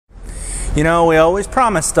You know, we always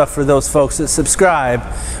promise stuff for those folks that subscribe,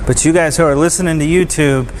 but you guys who are listening to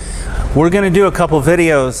YouTube, we're going to do a couple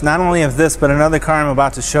videos, not only of this, but another car I'm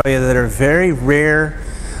about to show you that are very rare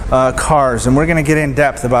cars, and we're going to get in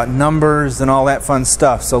depth about numbers and all that fun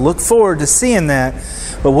stuff. So look forward to seeing that.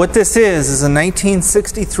 But what this is a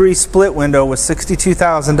 1963 split window with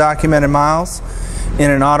 62,000 documented miles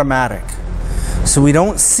in an automatic. So we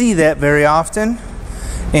don't see that very often.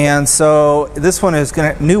 And so this one is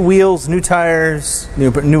going to new wheels, new tires,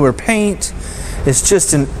 newer paint. It's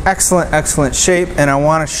just in excellent shape, and I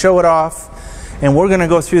want to show it off. And we're going to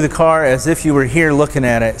go through the car as if you were here looking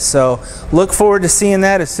at it. So look forward to seeing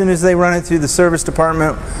that. As soon as they run it through the service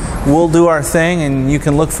department, we'll do our thing, and you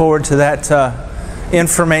can look forward to that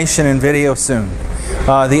information and video soon.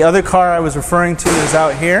 The other car I was referring to is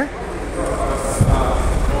out here.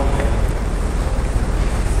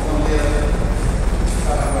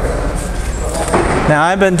 Now,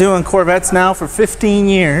 I've been doing Corvettes now for 15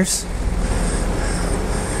 years.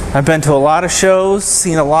 I've been to a lot of shows,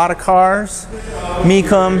 seen a lot of cars.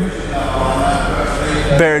 Mecum,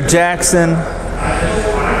 Barrett-Jackson.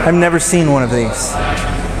 I've never seen one of these.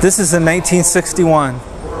 This is a 1961.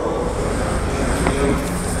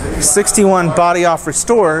 61 body off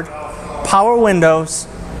restored, power windows,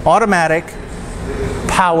 automatic,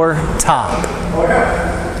 power top.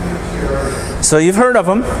 So you've heard of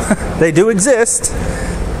them. They do exist.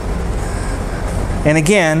 And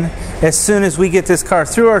again, as soon as we get this car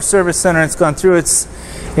through our service center, it's gone through its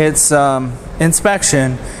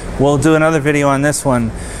inspection, we'll do another video on this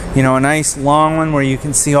one. You know, a nice long one where you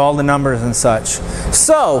can see all the numbers and such.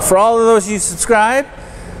 So, for all of those you subscribe,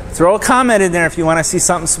 throw a comment in there if you want to see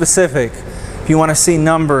something specific. If you want to see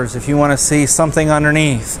numbers, if you want to see something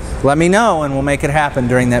underneath, let me know and we'll make it happen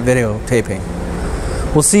during that video taping.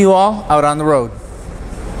 We'll see you all out on the road.